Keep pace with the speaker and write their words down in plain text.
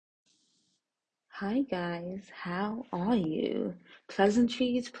Hi guys, how are you?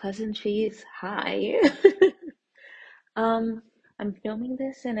 Pleasantries, pleasantries, hi. Um, I'm filming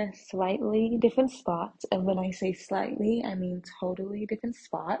this in a slightly different spot, and when I say slightly, I mean totally different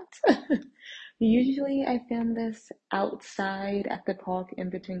spot. Usually I film this outside at the park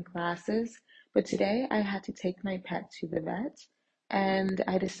in between classes, but today I had to take my pet to the vet, and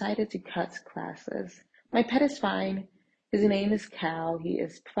I decided to cut classes. My pet is fine. His name is Cal. He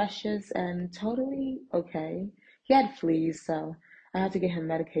is precious and totally okay. He had fleas, so I had to get him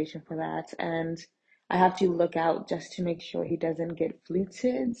medication for that, and I have to look out just to make sure he doesn't get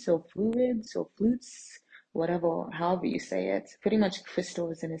fluids or flutes, whatever, however you say it. Pretty much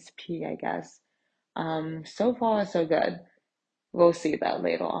crystals in his pee, I guess. So far so good. We'll see that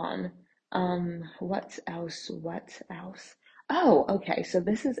later on. What else? What else? Oh, okay. So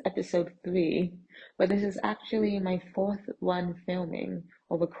this is episode 3, but this is actually my fourth one filming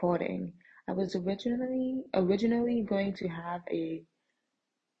or recording. I was originally going to have a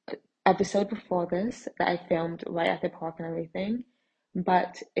episode before this that I filmed right at the park and everything,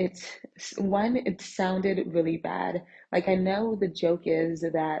 but it sounded really bad. Like I know the joke is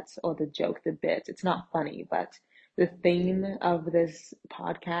that, or the bit, it's not funny, but the theme of this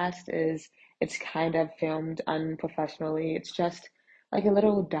podcast is it's kind of filmed unprofessionally. It's just like a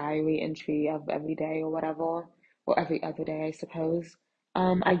little diary entry of every day or whatever, or every other day, I suppose.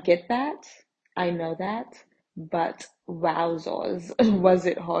 I get that. I know that. But wowzers, was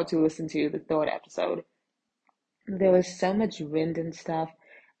it hard to listen to the third episode. There was so much wind and stuff,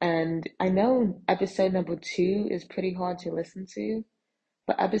 and I know episode number 2 is pretty hard to listen to,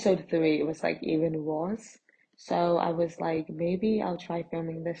 but episode 3 was like even worse. So I was like, maybe I'll try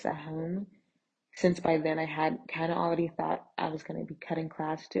filming this at home, since by then I had kind of already thought I was going to be cutting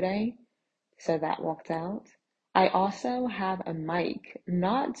class today, so that worked out. I also have a mic,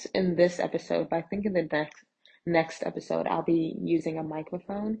 not in this episode, but I think in the next episode I'll be using a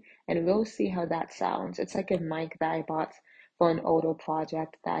microphone and we'll see how that sounds. It's like a mic that I bought for an older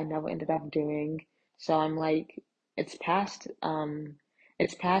project that I never ended up doing. So I'm like, it's past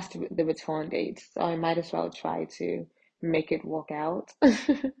it's past the return date, so I might as well try to make it work out.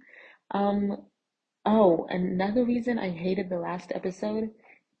 Um, oh, another reason I hated the last episode.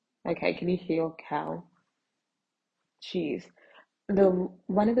 Okay, can you hear Cal? Jeez. The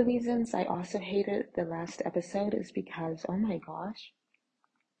one of the reasons I also hated the last episode is because, oh my gosh,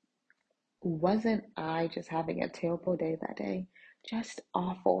 wasn't I just having a terrible day that day? Just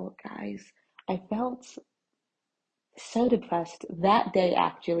awful, guys. I felt so depressed that day.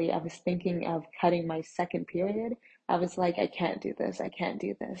 Actually, I was thinking of cutting my second period. I was like, I can't do this. I can't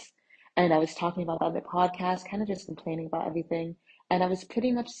do this. And I was talking about that on the podcast, kind of just complaining about everything. And I was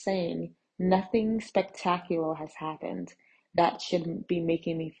pretty much saying nothing spectacular has happened that should be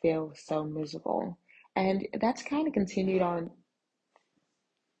making me feel so miserable. And that's kind of continued on.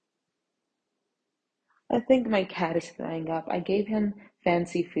 I think my cat is throwing up. I gave him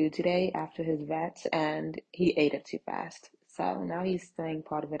fancy food today after his vet, and he ate it too fast. So now he's throwing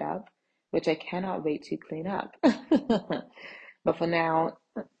part of it up, which I cannot wait to clean up. But for now,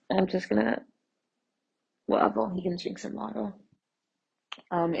 I'm just gonna, well, he can drink some water.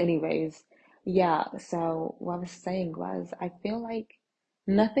 Anyways, yeah, so what I was saying was, I feel like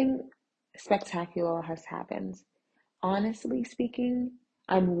nothing spectacular has happened. Honestly speaking,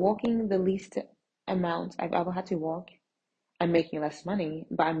 I'm walking the least amount I've ever had to walk. I'm making less money,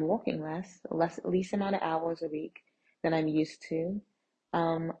 but I'm working least amount of hours a week than I'm used to.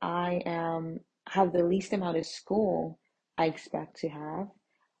 I am have the least amount of school I expect to have.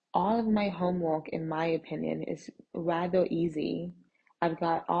 All of my homework, in my opinion, is rather easy. I've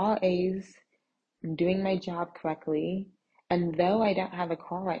got all A's, I'm doing my job correctly, and though I don't have a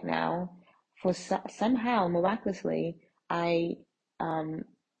car right now, somehow miraculously, I um,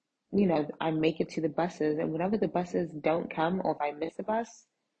 I make it to the buses, and whenever the buses don't come or if I miss a bus,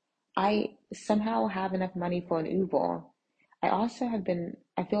 I somehow have enough money for an Uber. I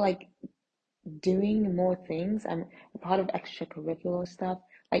feel like doing more things. I'm a part of extracurricular stuff.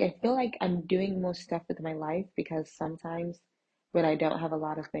 Like, I feel like I'm doing more stuff with my life because sometimes when I don't have a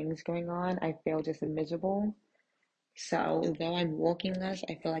lot of things going on, I feel just miserable. So, though I'm working less,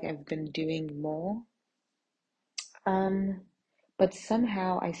 I feel like I've been doing more. Um, but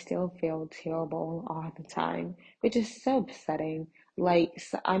somehow I still feel terrible all the time, which is so upsetting. Like,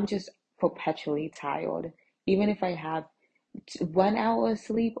 I'm just perpetually tired. Even if I have 1 hour of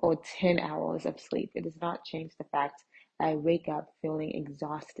sleep or 10 hours of sleep, it does not change the fact that I wake up feeling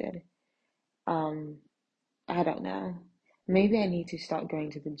exhausted. Um, I don't know. Maybe I need to start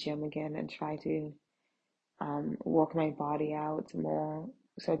going to the gym again and try to work my body out more.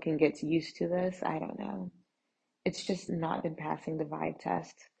 so it can get used to this. I don't know. It's just not been passing the vibe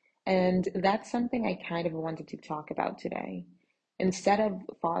test. And that's something I kind of wanted to talk about today. Instead of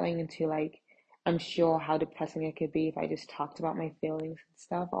falling into like, I'm sure how depressing it could be if I just talked about my feelings and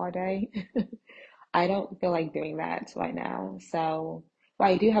stuff all day. I don't feel like doing that right now. So, well,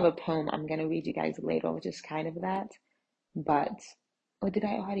 I do have a poem I'm gonna read you guys later, which is kind of that. But, or did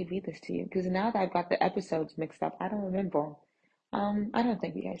I already read this to you? Because now that I've got the episodes mixed up, I don't remember. I don't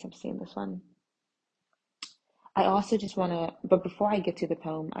think you guys have seen this one. I also just want to, but before I get to the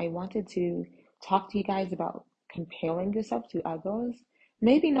poem, I wanted to talk to you guys about comparing yourself to others.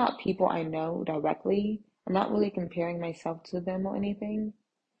 Maybe not people I know directly. I'm not really comparing myself to them or anything,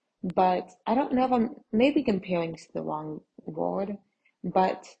 but I don't know if I'm maybe comparing is the wrong word,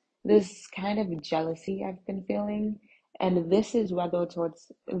 but this kind of jealousy I've been feeling, and this is whether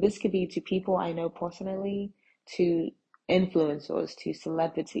towards this could be to people I know personally, to influencers, to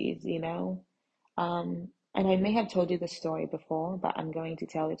celebrities, you know. And I may have told you this story before, but I'm going to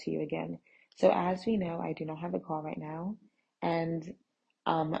tell it to you again. So, as we know, I do not have a car right now, and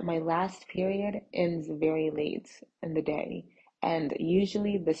my last period ends very late in the day. And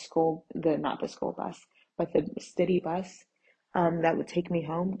usually, not the school bus, but the city bus that would take me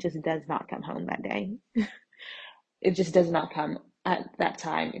home just does not come home that day. It just does not come at that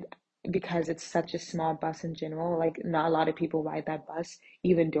time because it's such a small bus in general. Like, not a lot of people ride that bus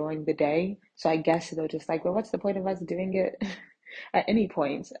even during the day. So I guess they're just like, well, what's the point of us doing it at any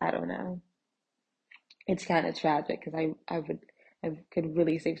point? I don't know. It's kind of tragic because I could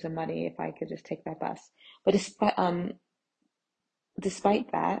really save some money if I could just take that bus. But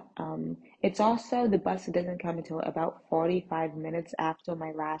despite that, it's also the bus doesn't come until about 45 minutes after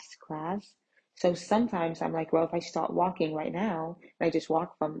my last class. So sometimes I'm like, well, if I start walking right now, and I just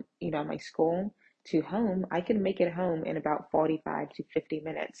walk from, my school to home, I can make it home in about 45 to 50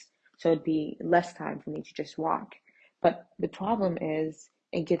 minutes. So it'd be less time for me to just walk. But the problem is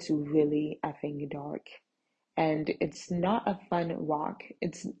it gets really effing dark and it's not a fun walk.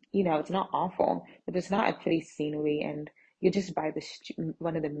 It's not awful, but it's not a pretty scenery, and you're just by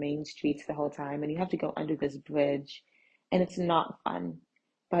one of the main streets the whole time, and you have to go under this bridge, and it's not fun.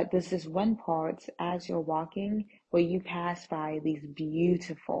 But there's this one part as you're walking where you pass by these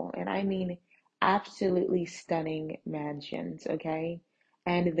beautiful, and I mean absolutely stunning mansions, okay?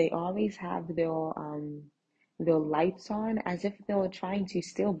 And they always have their lights on as if they were trying to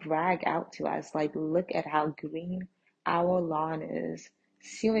still brag out to us, like, look at how green our lawn is.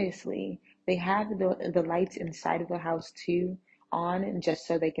 Seriously, they have the lights inside of the house too on just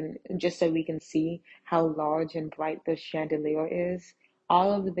so we can see how large and bright the chandelier is.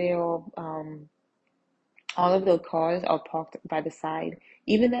 All of their um all of their cars are parked by the side.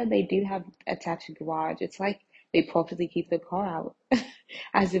 Even though they do have attached garage, it's like they purposely keep the car out.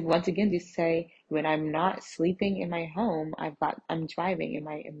 As if once again to say, when I'm not sleeping in my home, I'm driving in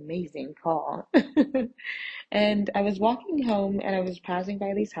my amazing car. And I was walking home and I was passing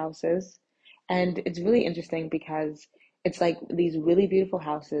by these houses, and it's really interesting because it's like these really beautiful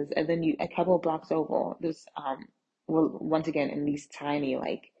houses, and then a couple of blocks over, there's well, once again in these tiny,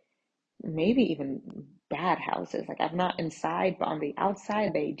 like, maybe even bad houses. Like, I'm not inside, but on the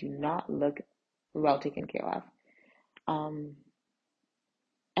outside, they do not look well taken care of. Um,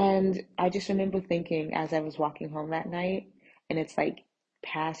 and I just remember thinking as I was walking home that night, and it's like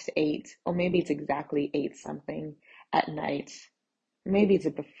past 8, or maybe it's exactly 8 something at night. Maybe it's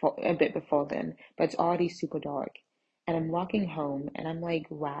a bit before then, but it's already super dark. And I'm walking home and I'm like,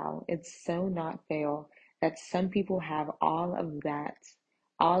 wow, it's so not fair that some people have all of that,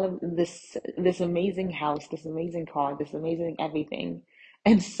 all of this amazing house, this amazing car, this amazing everything.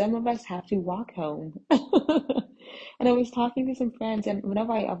 And some of us have to walk home. And I was talking to some friends, and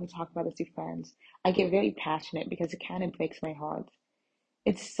whenever I ever talk about this to friends, I get very passionate because it kind of breaks my heart.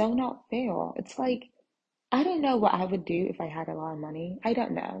 It's so not fair. It's like, I don't know what I would do if I had a lot of money. I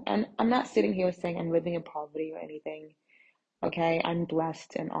don't know. And I'm not sitting here saying I'm living in poverty or anything. Okay, I'm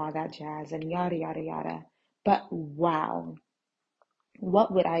blessed and all that jazz and yada yada yada. But wow,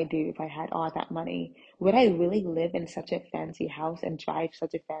 what would I do if I had all that money? Would I really live in such a fancy house and drive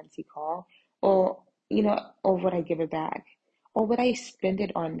such a fancy car? Or, or would I give it back? Or would I spend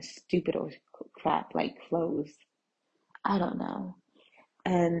it on stupid or crap like clothes? I don't know.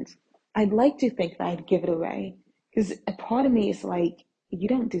 And I'd like to think that I'd give it away because a part of me is like, you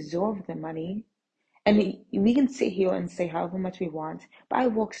don't deserve the money. And we can sit here and say however much we want, but I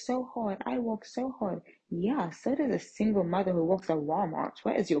work so hard. I work so hard. Yeah, so does a single mother who works at Walmart.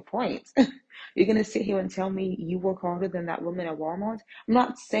 What is your point? You're gonna sit here and tell me you work harder than that woman at Walmart? I'm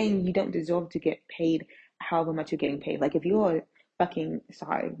not saying you don't deserve to get paid however much you're getting paid. Like, if you're fucking,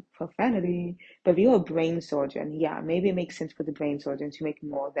 sorry, profanity, but if you're a brain surgeon, yeah, maybe it makes sense for the brain surgeon to make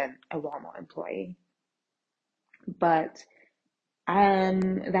more than a Walmart employee. But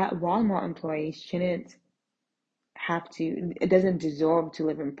that Walmart employee shouldn't have to, it doesn't deserve to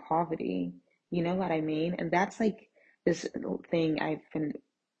live in poverty. You know what I mean? And that's like this thing I've been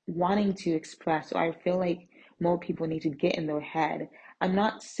wanting to express. So I feel like more people need to get in their head. I'm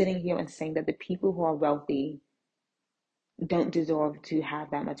not sitting here and saying that the people who are wealthy don't deserve to have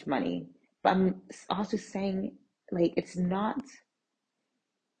that much money. But I'm also saying, like, it's not,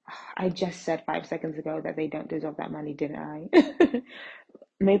 I just said 5 seconds ago that they don't deserve that money, didn't I?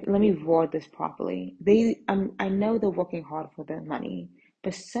 Maybe let me word this properly. I know they're working hard for their money,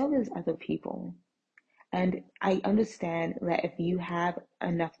 but so is other people. And I understand that if you have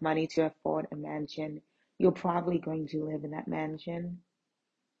enough money to afford a mansion, you're probably going to live in that mansion.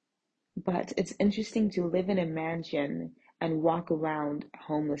 But it's interesting to live in a mansion and walk around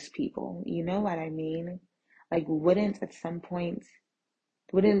homeless people. You know what I mean? Like, wouldn't at some point,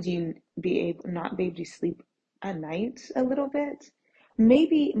 wouldn't you be able not be able to sleep at night a little bit?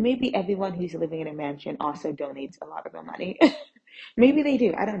 Maybe everyone who's living in a mansion also donates a lot of their money. Maybe they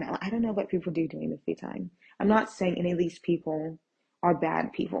do. I don't know. I don't know what people do during the free time. I'm not saying any of these people are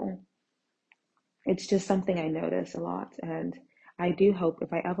bad people. It's just something I notice a lot, and I do hope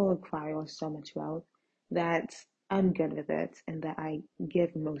if I ever acquire so much wealth that I'm good with it and that I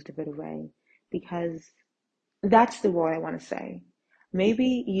give most of it away because that's the word I want to say.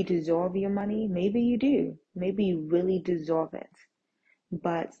 Maybe you deserve your money, maybe you do. Maybe you really deserve it,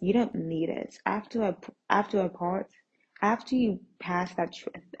 but you don't need it. After a part, after you pass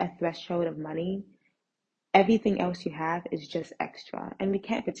a threshold of money, everything else you have is just extra, and we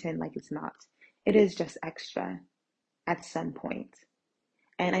can't pretend like it's not. It is just extra at some point.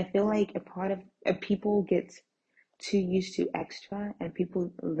 And I feel like a part of people get too used to extra, and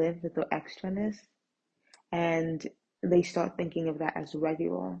people live with the extraness, and they start thinking of that as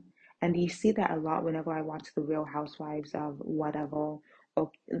regular. And you see that a lot whenever I watch The Real Housewives of whatever,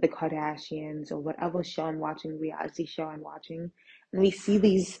 or The Kardashians, or whatever show I'm watching, reality show I'm watching. And we see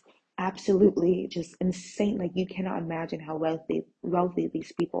these absolutely just insane, like you cannot imagine how wealthy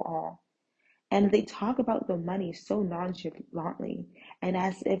these people are. And they talk about the money so nonchalantly, and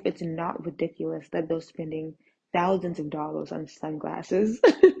as if it's not ridiculous that they're spending thousands of dollars on sunglasses.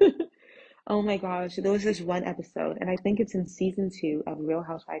 Oh my gosh, there was this one episode, and I think it's in season 2 of Real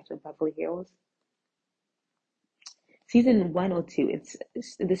Housewives of Beverly Hills. Season 1 or 2, it's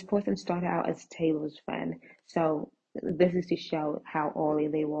this person started out as Taylor's friend. So this is to show how early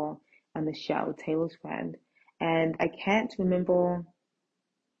they were on the show, Taylor's friend. And I can't remember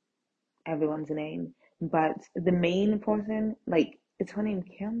everyone's name, but the main person, like, is her name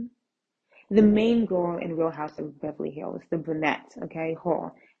Kim? The main girl in Real House of Beverly Hills, the brunette, okay,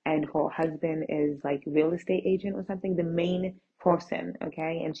 her, and her husband is like real estate agent or something. The main person,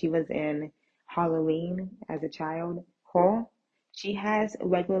 okay, and she was in Halloween as a child. Her, she has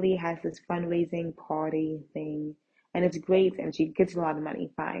regularly has this fundraising party thing, and it's great, and she gets a lot of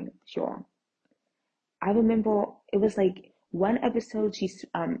money. Fine, sure. I remember it was like one episode.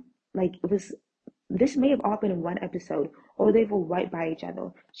 Like it was this may have all been in one episode, or they were right by each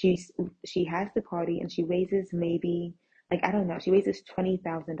other. She has the party and she raises maybe like I don't know, she raises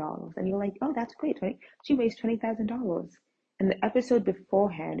 $20,000, and you're like, oh, that's great. 20, she raised $20,000. In the episode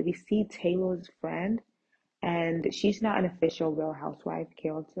beforehand, we see Taylor's friend, and she's not an official Real Housewife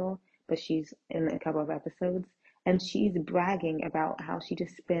character, but she's in a couple of episodes, and she's bragging about how she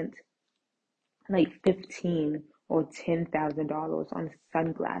just spent like 15 or $10,000 on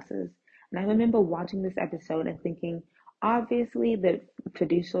sunglasses. And I remember watching this episode and thinking, obviously the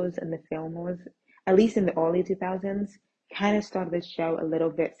producers and the filmers, at least in the early 2000s, kind of started the show a little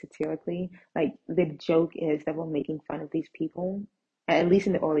bit satirically. Like the joke is that we're making fun of these people, at least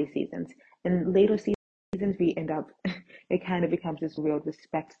in the early seasons. In later seasons, we end up, it kind of becomes this real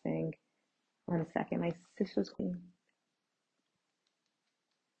respect thing. One second, my sister's calling.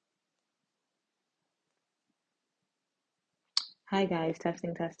 Hi guys,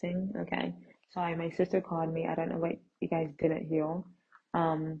 testing, testing. Okay. Sorry, my sister called me. I don't know what you guys didn't hear.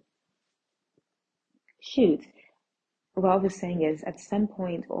 Um, shoot. What I was saying is at some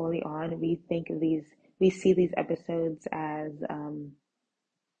point early on, we see these episodes as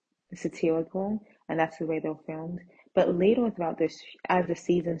satirical, and that's the way they're filmed. But later throughout this, as the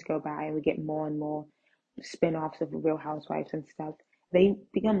seasons go by and we get more and more spin-offs of Real Housewives and stuff, they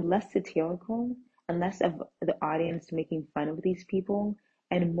become less satirical and less of the audience making fun of these people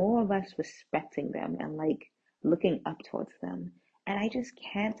and more of us respecting them and like looking up towards them. And I just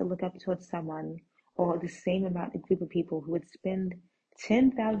can't look up towards someone or the same amount of group of people who would spend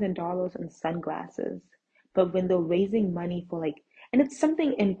 $10,000 on sunglasses. But when they're raising money for like, and it's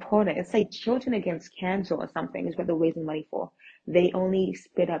something important, it's like Children Against Cancer or something is what they're raising money for. They only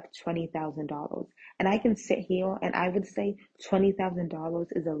spit up $20,000. And I can sit here and I would say $20,000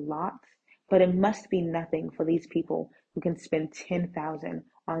 is a lot, but it must be nothing for these people who can spend 10,000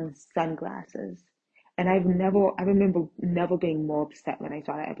 on sunglasses. And I remember never being more upset when I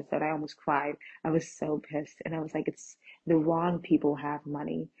saw that episode. I almost cried. I was so pissed. And I was like, it's the wrong people have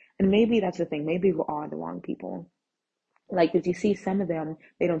money. And maybe that's the thing. Maybe we are the wrong people. Like, did you see some of them,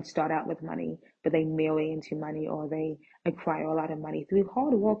 they don't start out with money, but they marry into money or they acquire a lot of money through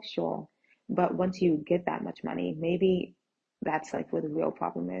hard work, sure. But once you get that much money, maybe that's like where the real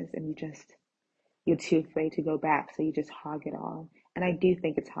problem is. And you're too afraid to go back, so you just hog it all. And I do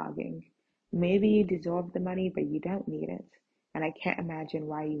think it's hogging. Maybe you deserve the money, but you don't need it. And I can't imagine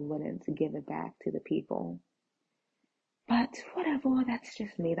why you wouldn't give it back to the people. But whatever, that's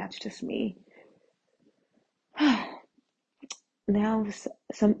just me. That's just me. Now,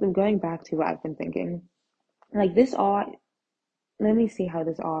 something going back to what I've been thinking. Like this all, let me see how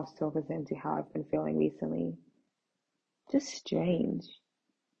this all circles into how I've been feeling recently. Just strange.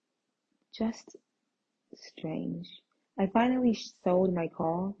 Just strange. I finally sold my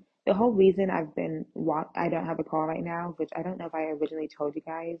car. The whole reason I don't have a car right now, which I don't know if I originally told you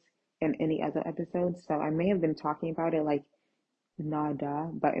guys in any other episodes, so I may have been talking about it like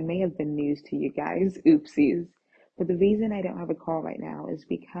nada, but it may have been news to you guys. Oopsies. But the reason I don't have a car right now is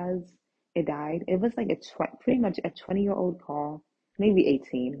because it died. It was like pretty much a 20-year-old car, maybe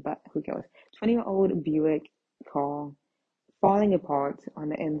 18, but who cares? 20-year-old Buick car falling apart on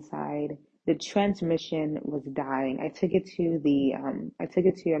the inside. The transmission was dying. I took it to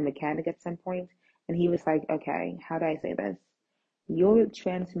a mechanic at some point, and he was like, "Okay, how do I say this? Your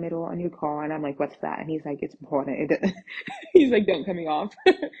transmitter on your car," and I'm like, "What's that?" And he's like, "It's important." He's like, "Don't cut me off.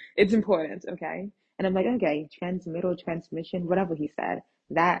 It's important, okay?" And I'm like, "Okay, transmitter, transmission, whatever he said.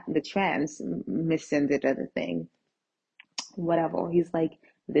 That the trans missing the other thing, whatever." He's like,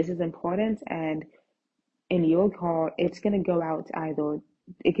 "This is important, and in your car, it's gonna go out either.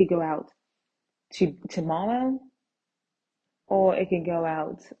 It could go out to tomorrow, or it could go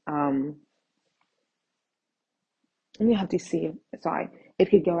out. We have to see. Sorry, it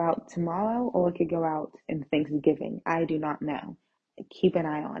could go out tomorrow, or it could go out in Thanksgiving. I do not know. Keep an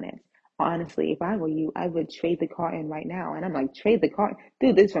eye on it. Honestly, if I were you, I would trade the car in right now." And I'm like, "Trade the car,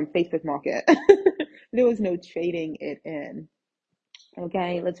 dude? This is from Facebook Market." There was no trading it in.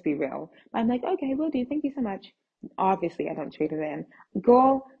 Okay, let's be real. I'm like, "Okay, will do. Thank you so much." Obviously, I don't trade it in.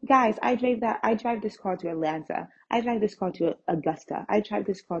 Girl, guys, I drive this car to Atlanta. I drive this car to Augusta. I drive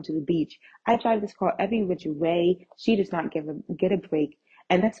this car to the beach. I drive this car every which way. She does not get a break.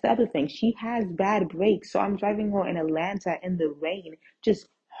 And that's the other thing. She has bad brakes. So I'm driving her in Atlanta in the rain, just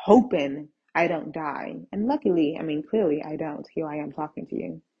hoping I don't die. And luckily, I mean, clearly I don't. Here I am talking to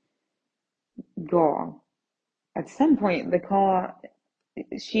you. Girl, at some point, the car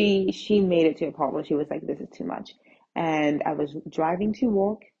she made it to a part where she was like, "This is too much." And I was driving to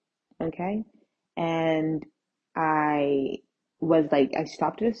work, okay, and I was like, I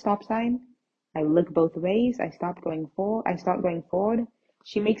stopped at a stop sign. I look both ways. I stopped going forward. I start going forward.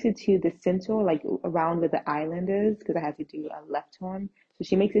 She makes it to the center, like around where the island is, because I had to do a left turn. So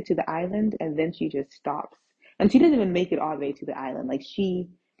she makes it to the island, and then she just stops. And she doesn't even make it all the way to the island. Like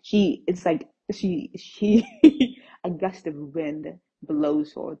it's like she a gust of wind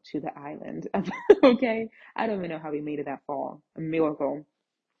blows her to the island. Okay, I don't even know how we made it that far. A miracle,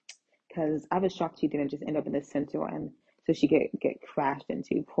 because I was shocked she didn't just end up in the center and so she get crashed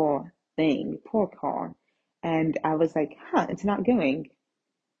into. Poor thing, poor car. And I was like, huh, it's not going.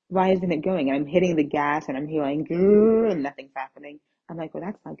 Why isn't it going? And I'm hitting the gas and I'm hearing "Grrr," and nothing's happening. I'm like, well,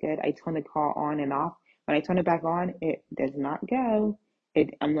 that's not good. I turn the car on and off. When I turn it back on, it does not go.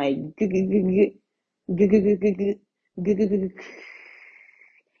 I'm like,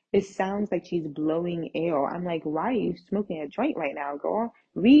 it sounds like she's blowing air. I'm like, why are you smoking a joint right now, girl?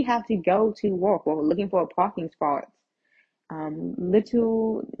 We have to go to work. We're looking for a parking spot.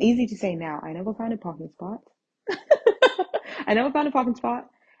 Little easy to say now. I never found a parking spot. I never found a parking spot,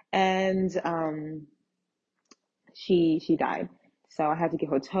 and she died. So I had to get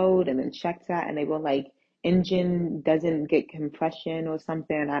her towed and then checked that, and they were like, engine doesn't get compression or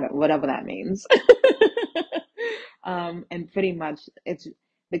something. I don't, whatever that means. And pretty much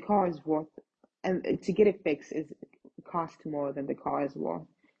the car is worth, and to get it fixed is cost more than the car is worth.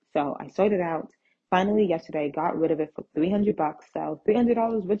 So I sorted it out. Finally, yesterday, got rid of it for $300. So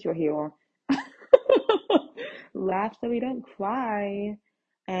 $300 with your hero. Laugh so we don't cry.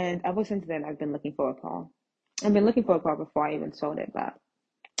 And ever since then, I've been looking for a car. I've been looking for a car before I even sold it, but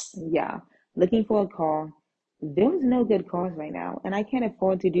yeah, looking for a car. There's no good cars right now, and I can't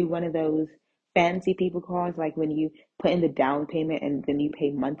afford to do one of those fancy people cars like when you put in the down payment and then you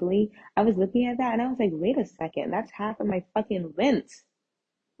pay monthly. I was looking at that and I was like, wait a second, that's half of my fucking rent.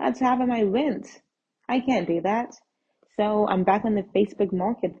 That's half of my rent. I can't do that. So I'm back on the Facebook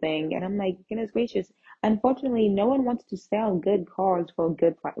market thing, and I'm like, goodness gracious. Unfortunately, no one wants to sell good cars for a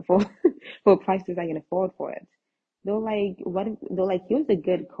good for for prices I can afford for it. They're like, what? They're like, here's a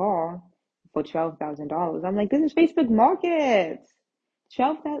good car for $12,000. I'm like, this is Facebook Market.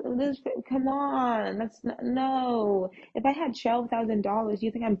 12,000. Come on. No. If I had $12,000, do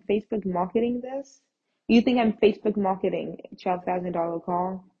you think I'm Facebook marketing this? You think I'm Facebook marketing $12,000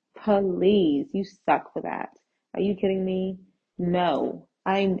 car? Please, you suck for that. Are you kidding me? No.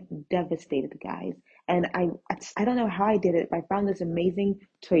 I'm devastated, guys. And I don't know how I did it. I found this amazing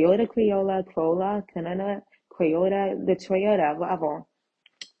Toyota Corolla, the Toyota, whatever,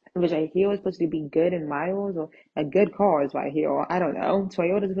 which I hear is supposed to be good in miles, or a good car is what I hear, or I don't know.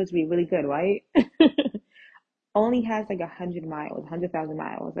 Toyota's supposed to be really good, right? Only has like 100 miles, 100,000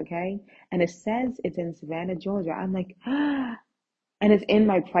 miles, okay? And it says it's in Savannah, Georgia. I'm like, and it's in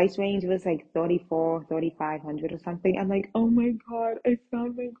my price range. It was like 34, 3,500 or something. I'm like, oh my God, I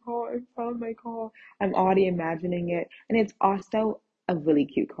found my car. I found my car. I'm already imagining it. And it's also a really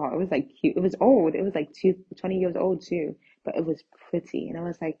cute car. It was like cute. It was old. It was like 20 years old too, but it was pretty. And I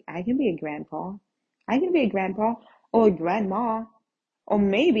was like, I can be a grandpa. I can be a grandpa or a grandma. Or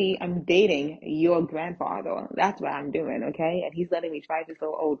maybe I'm dating your grandfather. That's what I'm doing, okay? And he's letting me drive this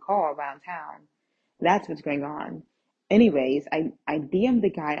little old car around town. That's what's going on. Anyways, I DM'd the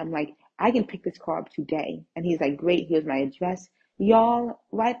guy. I'm like, I can pick this car up today. And he's like, great, here's my address. Y'all,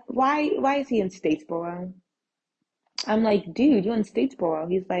 why is he in Statesboro? I'm like, dude, you're in Statesboro.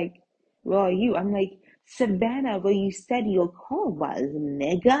 He's like, where are you? I'm like, Savannah, where you said your car was,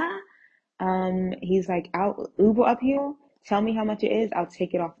 nigga. He's like, I'll Uber up here. Tell me how much it is. I'll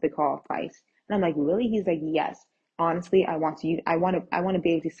take it off the car price. And I'm like, really? He's like, yes. Honestly, I want to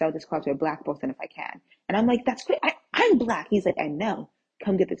be able to sell this car to a black person if I can. And I'm like, that's great. I'm black. He's like, I know.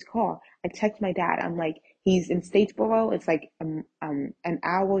 Come get this car. I text my dad. I'm like, he's in Statesboro. It's like an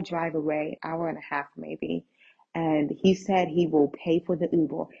hour drive away, hour and a half maybe. And he said he will pay for the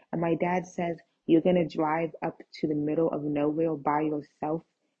Uber. And my dad says, you're gonna drive up to the middle of nowhere by yourself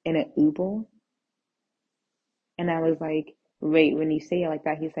in an Uber. And I was like, wait, when you say it like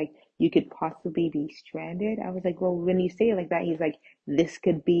that, he's like, you could possibly be stranded. I was like, well, when you say it like that, he's like, this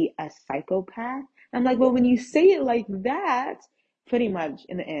could be a psychopath. I'm like, well, when you say it like that, pretty much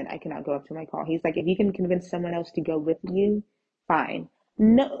in the end, I cannot go up to my car. He's like, if you can convince someone else to go with you, fine.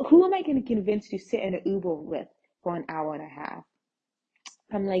 No, who am I going to convince to sit in an Uber with for an hour and a half?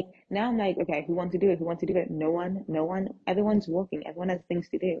 I'm like, okay, who wants to do it? Who wants to do it? No one. Everyone's working. Everyone has things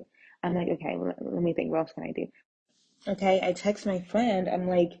to do. I'm like, okay, well, let me think. What else can I do? Okay, I text my friend. I'm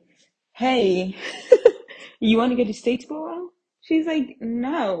like, hey, you want to go to Statesboro? She's like,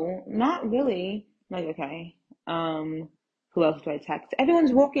 no, not really. I'm like, okay. Um, who else do I text?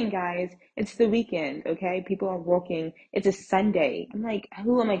 Everyone's working, guys. It's the weekend, okay? People are working. It's a Sunday. I'm like,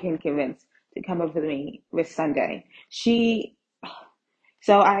 who am I going to convince to come over to me with Sunday?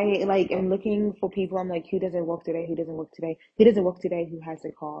 So I like am looking for people. I'm like, who doesn't work today? Who doesn't work today? Who doesn't work today? Who has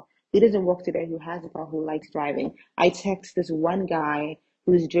a car? Who doesn't work today? Who has a car? Who likes driving? I text this one guy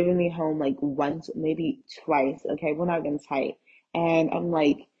who's driven me home like once, maybe twice. Okay, we're not even tight. And I'm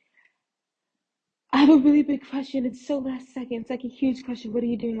like, I have a really big question. It's so last second. It's like a huge question. What are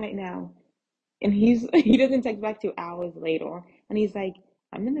you doing right now? And he doesn't text back 2 hours later. And he's like,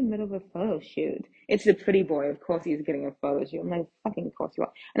 I'm in the middle of a photo shoot. It's the pretty boy. Of course he's getting a photo shoot. I'm like, fucking of course you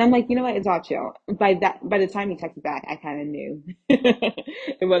are. And I'm like, you know what? It's all chill. By the time he texted back, I kind of knew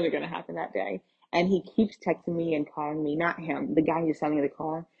it wasn't gonna happen that day. And he keeps texting me and calling me, not him, the guy who's selling the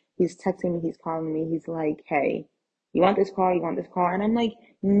car. He's texting me, he's calling me. He's like, hey, you want this car? You want this car? And I'm like,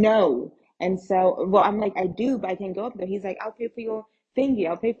 no. And so, well, I'm like, I do, but I can't go up there. He's like, I'll pay for your thingy.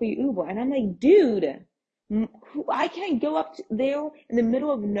 I'll pay for your Uber. And I'm like, dude, I can't go up there in the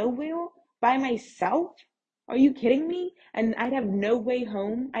middle of nowhere by myself. Are you kidding me? And I'd have no way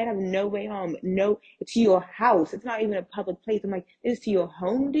home. I'd have no way home. No, to your house. It's not even a public place. I'm like, this is to your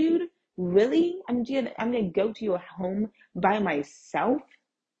home, dude? Really? I'm gonna go to your home by myself?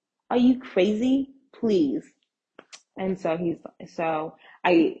 Are you crazy? Please. And so so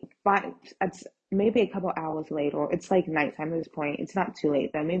I find it's maybe a couple hours later. It's like nighttime at this point. It's not too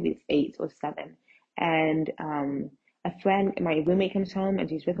late though. Maybe it's 8 or 7. And my roommate comes home and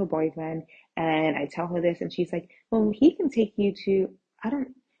she's with her boyfriend. And I tell her this, and she's like, "Well, he can take you to." I don't.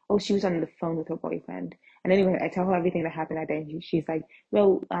 Oh, she was on the phone with her boyfriend. And anyway, I tell her everything that happened that day. And she's like,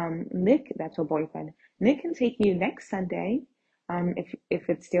 "Well, Nick, that's her boyfriend. Nick can take you next Sunday, if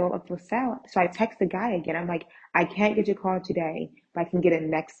it's still up for sale." So I text the guy again. I'm like, "I can't get your car today, but I can get it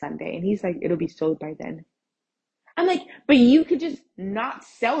next Sunday." And he's like, "It'll be sold by then." I'm like, "But you could just not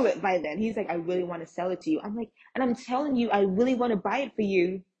sell it by then." He's like, "I really want to sell it to you." I'm like, "And I'm telling you, I really want to buy it for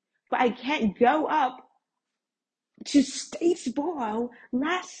you, but I can't go up to Statesboro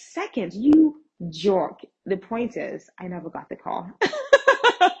last second. You jerk." The point is, I never got the call.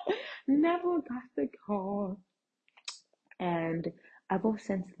 Never got the call. And ever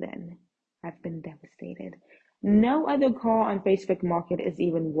since then, I've been devastated. No other car on Facebook Market is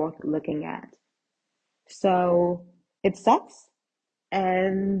even worth looking at. So it sucks.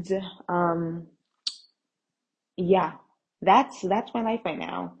 And um, yeah, that's my life right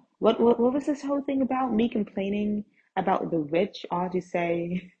now. What was this whole thing about? Me complaining about the rich or to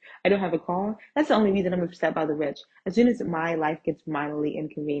say I don't have a car? That's the only reason I'm upset about the rich. As soon as my life gets minorly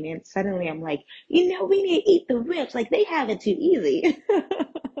inconvenient, suddenly I'm like, we need to eat the rich. Like they have it too easy.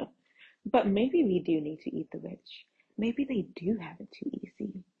 But maybe we do need to eat the rich. Maybe they do have it too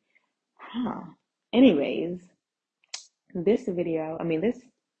easy. Huh. Anyways, this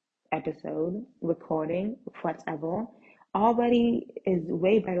episode recording whatever already is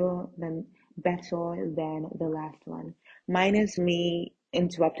way better than the last one, minus me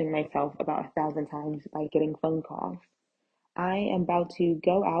interrupting myself about 1,000 times by getting phone calls. I am about to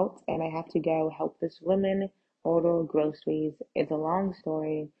go out and I have to go help this woman order groceries. It's a long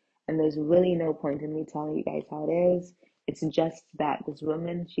story, and there's really no point in me telling you guys how it is. It's just that this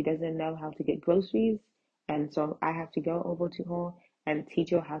woman, she doesn't know how to get groceries, and so I have to go over to her and teach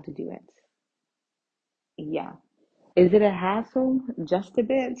her how to do it. Yeah. Is it a hassle? Just a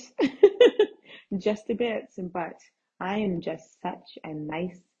bit. Just a bit, but I am just such a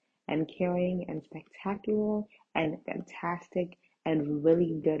nice and caring and spectacular and fantastic and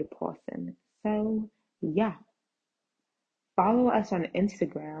really good person. So, yeah, follow us on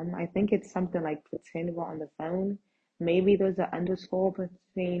Instagram. I think it's something like pretend we're on the phone. Maybe there's an underscore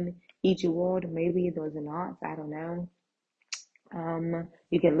between each word. Maybe there's not. I don't know.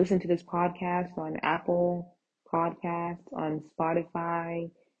 You can listen to this podcast on Apple Podcasts, on Spotify,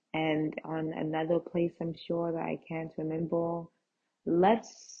 and on another place I'm sure that I can't remember.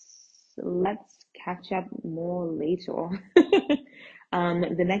 Let's catch up more later.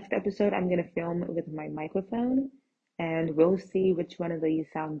 The next episode I'm gonna film with my microphone, and we'll see which one of these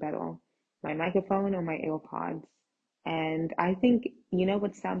sound better, my microphone or my AirPods. And I think you know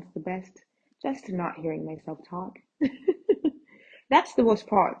what sounds the best? Just not hearing myself talk. That's the worst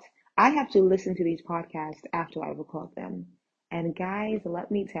part. I have to listen to these podcasts after I record them. And guys,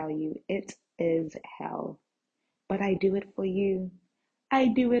 let me tell you, it is hell. But I do it for you. I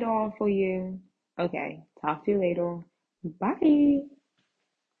do it all for you. Okay, talk to you later. Bye.